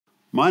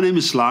My name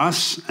is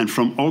Lars, and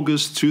from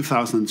August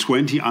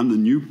 2020, I'm the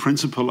new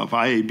principal of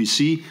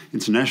IABC,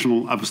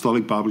 International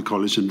Apostolic Bible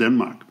College in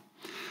Denmark.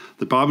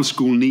 The Bible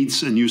school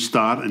needs a new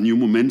start, a new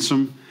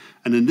momentum,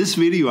 and in this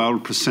video I will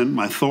present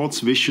my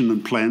thoughts, vision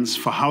and plans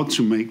for how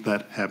to make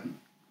that happen.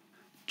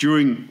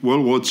 During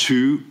World War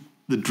II,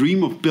 the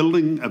dream of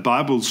building a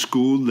Bible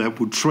school that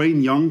would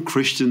train young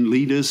Christian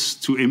leaders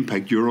to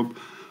impact Europe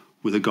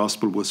with the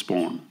gospel was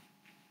born.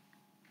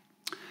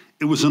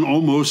 It was an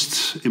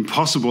almost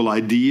impossible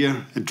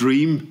idea, a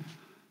dream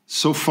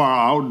so far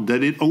out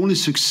that it only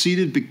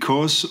succeeded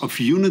because of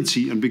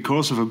unity and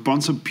because of a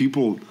bunch of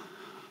people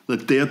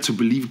that dared to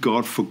believe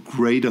God for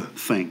greater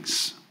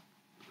things.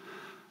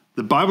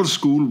 The Bible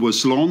school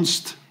was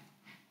launched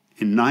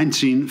in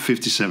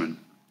 1957.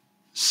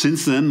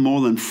 Since then,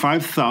 more than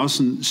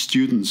 5,000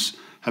 students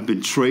have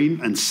been trained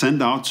and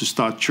sent out to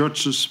start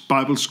churches,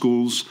 Bible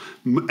schools,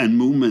 and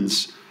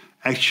movements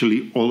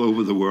actually all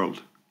over the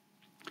world.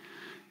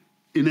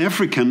 In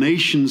Africa,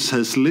 nations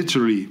has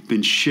literally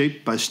been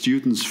shaped by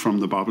students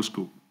from the Bible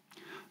school.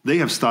 They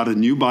have started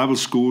new Bible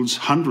schools,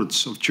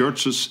 hundreds of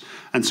churches,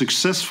 and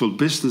successful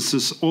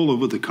businesses all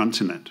over the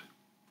continent.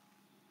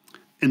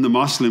 In the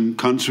Muslim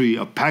country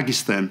of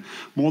Pakistan,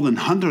 more than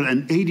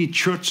 180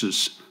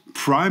 churches,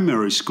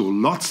 primary school,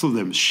 lots of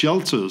them,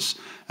 shelters,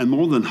 and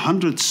more than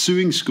 100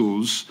 sewing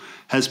schools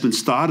has been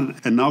started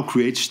and now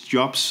creates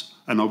jobs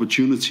and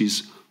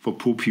opportunities for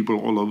poor people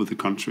all over the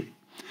country.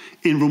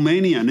 In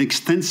Romania, an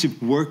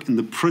extensive work in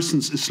the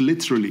prisons is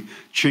literally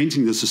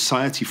changing the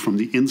society from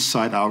the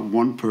inside out,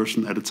 one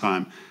person at a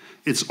time.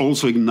 It's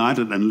also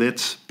ignited and led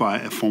by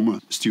a former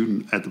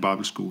student at the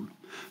Bible school.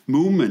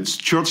 Movements,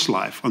 church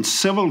life on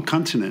several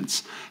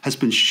continents has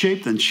been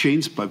shaped and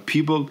changed by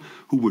people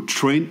who were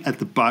trained at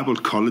the Bible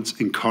College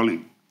in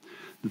Kolding.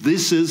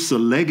 This is the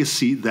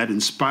legacy that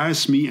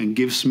inspires me and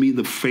gives me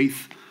the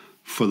faith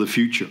for the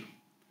future.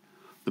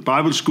 The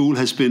Bible school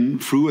has been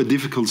through a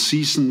difficult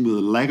season with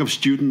a lack of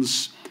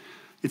students.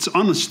 It's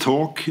honest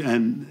talk,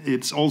 and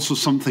it's also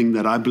something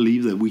that I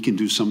believe that we can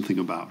do something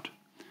about.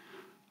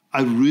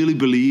 I really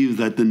believe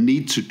that the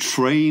need to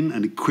train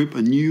and equip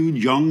a new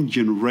young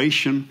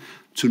generation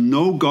to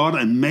know God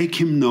and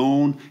make Him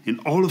known in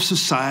all of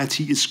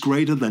society is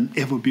greater than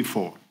ever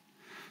before.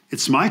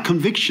 It's my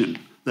conviction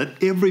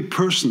that every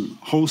person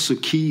holds the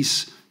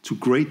keys to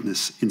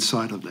greatness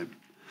inside of them.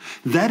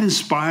 That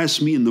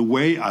inspires me in the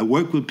way I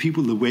work with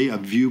people, the way I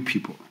view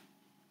people.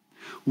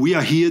 We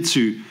are here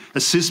to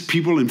assist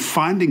people in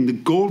finding the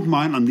gold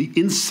mine on the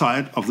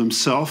inside of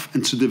themselves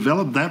and to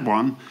develop that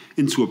one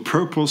into a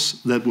purpose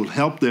that will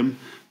help them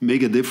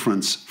make a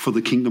difference for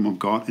the kingdom of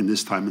God in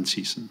this time and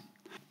season.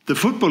 The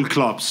football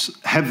clubs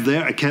have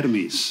their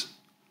academies.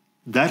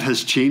 That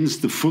has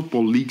changed the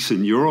football leagues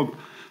in Europe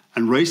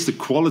and raised the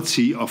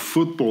quality of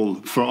football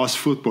for us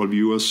football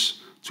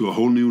viewers to a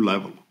whole new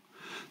level.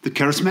 The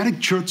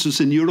charismatic churches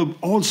in Europe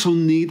also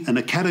need an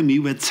academy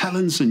where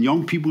talents and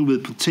young people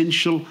with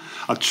potential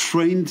are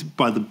trained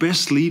by the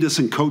best leaders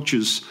and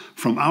coaches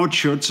from our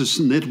church's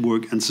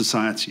network and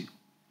society.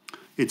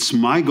 It's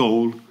my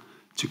goal,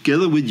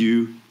 together with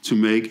you, to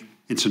make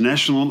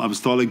International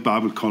Apostolic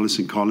Bible College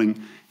in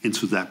Kolding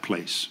into that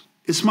place.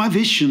 It's my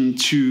vision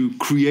to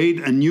create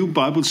a new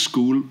Bible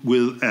school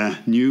with a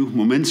new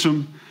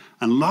momentum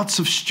and lots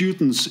of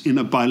students in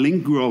a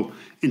bilingual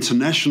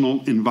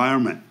international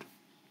environment.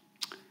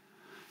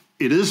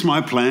 It is my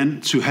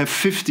plan to have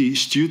 50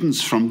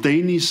 students from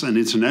Danish and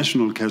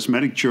international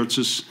charismatic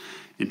churches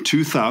in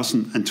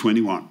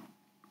 2021.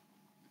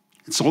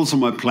 It's also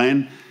my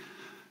plan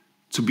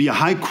to be a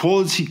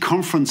high-quality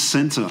conference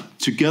center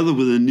together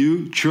with a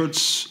new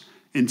church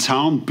in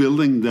town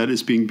building that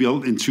is being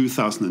built in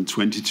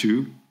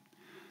 2022.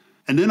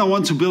 And then I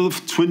want to build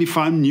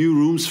 25 new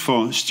rooms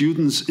for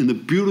students in the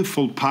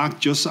beautiful park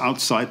just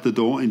outside the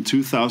door in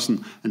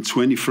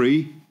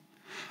 2023.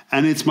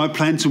 And it's my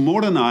plan to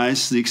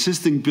modernize the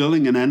existing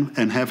building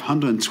and have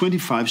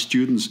 125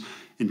 students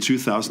in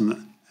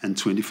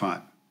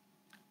 2025.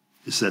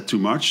 Is that too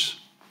much?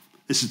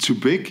 Is it too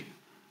big?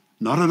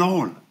 Not at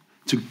all.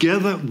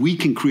 Together we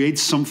can create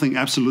something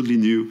absolutely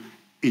new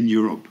in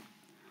Europe.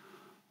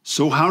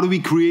 So how do we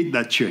create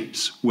that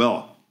change?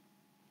 Well,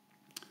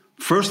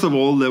 first of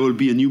all, there will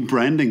be a new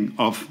branding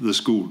of the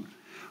school.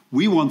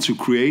 We want to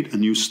create a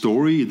new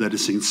story that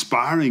is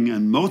inspiring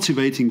and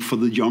motivating for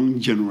the young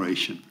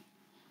generation.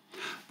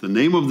 The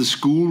name of the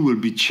school will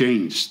be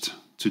changed.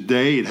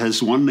 Today it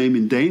has one name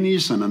in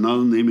Danish and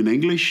another name in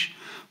English,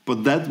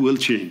 but that will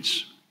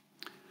change.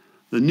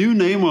 The new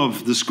name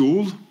of the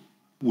school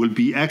will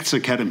be Acts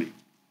Academy.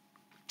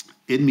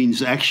 It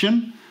means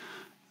action,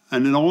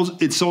 and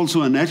it's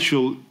also a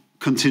natural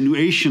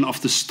continuation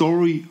of the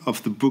story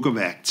of the book of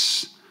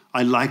Acts.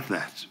 I like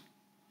that.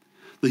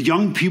 The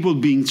young people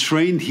being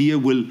trained here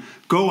will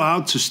go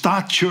out to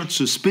start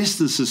churches,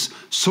 businesses,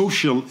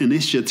 social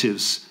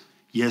initiatives.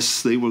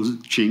 Yes, they will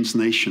change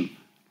nation.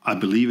 I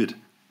believe it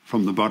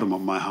from the bottom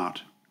of my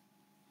heart.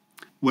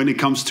 When it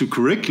comes to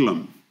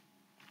curriculum,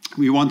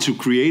 we want to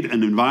create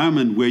an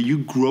environment where you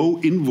grow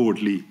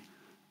inwardly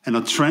and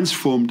are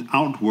transformed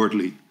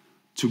outwardly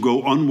to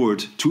go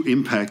onward to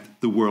impact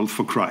the world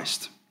for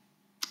Christ.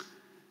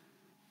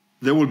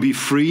 There will be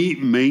 3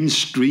 main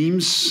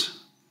streams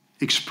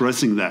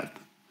expressing that.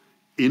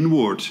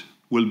 Inward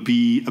will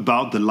be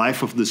about the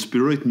life of the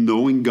Spirit,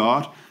 knowing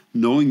God,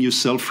 knowing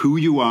yourself, who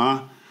you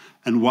are,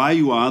 and why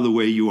you are the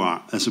way you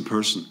are as a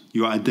person,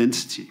 your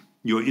identity,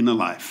 your inner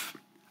life.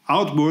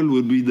 Outward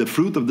will be the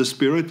fruit of the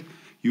Spirit,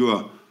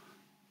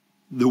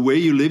 the way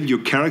you live,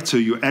 your character,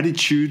 your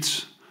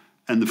attitudes,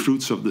 and the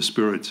fruits of the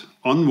Spirit.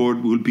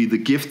 Onward will be the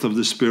gift of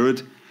the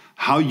Spirit,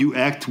 how you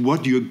act,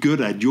 what you're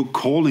good at, your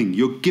calling,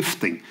 your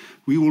gifting.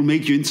 We will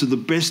make you into the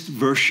best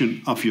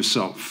version of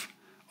yourself.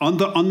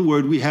 Under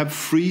onward, we have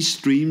 3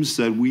 streams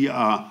that we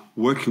are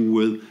working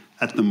with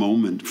at the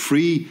moment.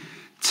 3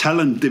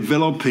 talent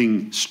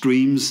developing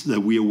streams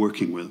that we are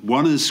working with.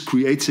 One is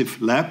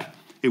Creative Lab.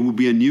 It will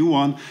be a new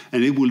one,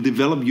 and it will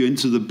develop you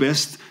into the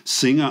best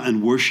singer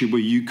and worshiper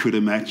you could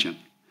imagine.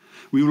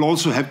 We will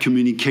also have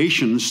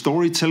communication and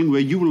storytelling,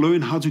 where you will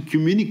learn how to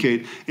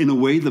communicate in a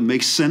way that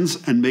makes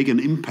sense and make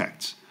an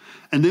impact.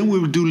 And then we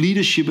will do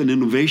leadership and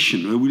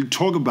innovation, where we'll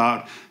talk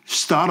about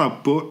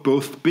startup,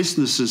 both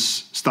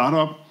businesses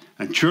startup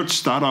and church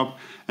startup,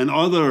 and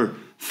other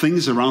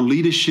things around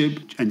leadership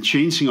and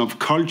changing of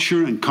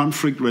culture and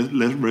conflict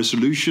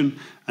resolution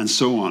and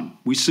so on.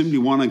 We simply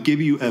want to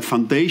give you a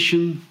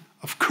foundation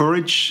of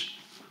courage,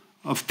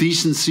 of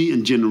decency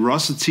and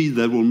generosity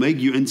that will make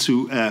you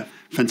into a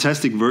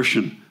fantastic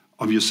version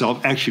of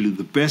yourself, actually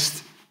the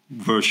best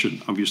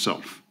version of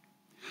yourself.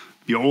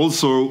 We are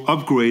also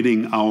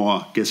upgrading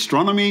our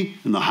gastronomy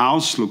in the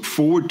house. Look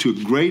forward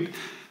to great,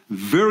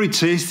 very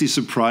tasty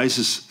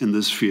surprises in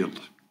this field.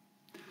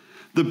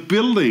 The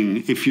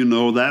building, if you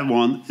know that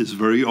one, is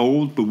very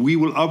old, but we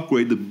will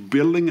upgrade the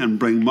building and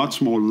bring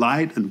much more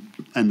light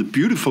and the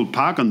beautiful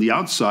park on the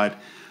outside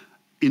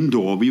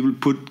indoor. We will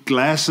put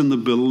glass in the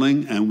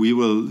building, and we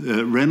will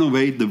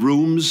renovate the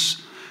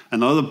rooms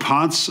and other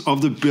parts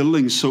of the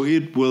building, so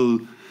it will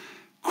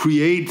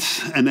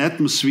create an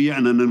atmosphere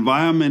and an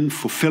environment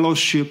for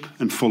fellowship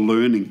and for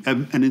learning,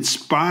 an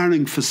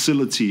inspiring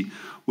facility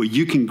where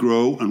you can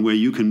grow and where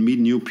you can meet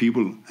new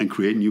people and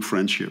create new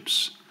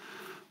friendships.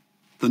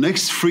 The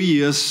next 3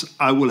 years,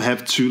 I will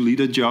have 2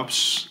 leader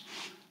jobs.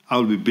 I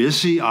will be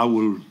busy. I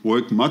will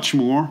work much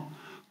more,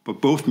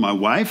 but both my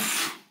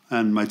wife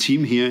and my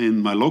team here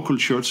in my local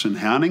church in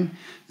Herning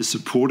is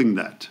supporting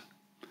that.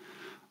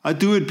 I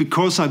do it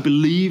because I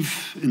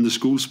believe in the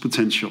school's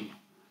potential.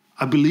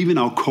 I believe in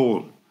our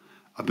call.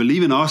 I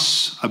believe in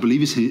us. I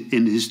believe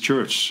in His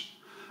church.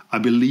 I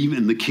believe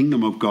in the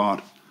kingdom of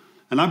God.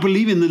 And I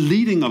believe in the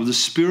leading of the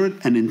Spirit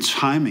and in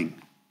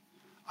timing.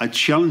 I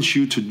challenge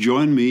you to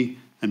join me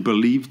and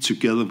believe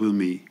together with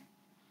me.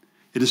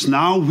 It is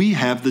now we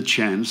have the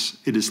chance.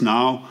 It is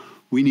now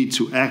we need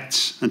to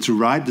act and to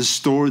write the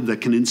story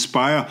that can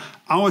inspire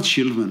our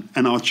children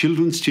and our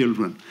children's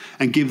children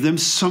and give them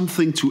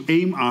something to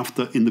aim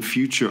after in the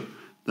future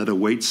that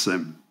awaits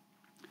them.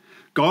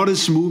 God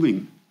is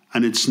moving,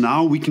 and it's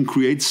now we can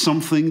create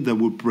something that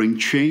will bring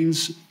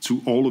change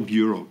to all of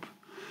Europe.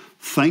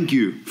 Thank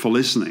you for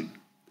listening,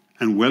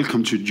 and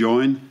welcome to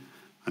join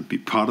and be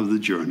part of the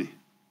journey.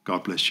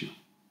 God bless you.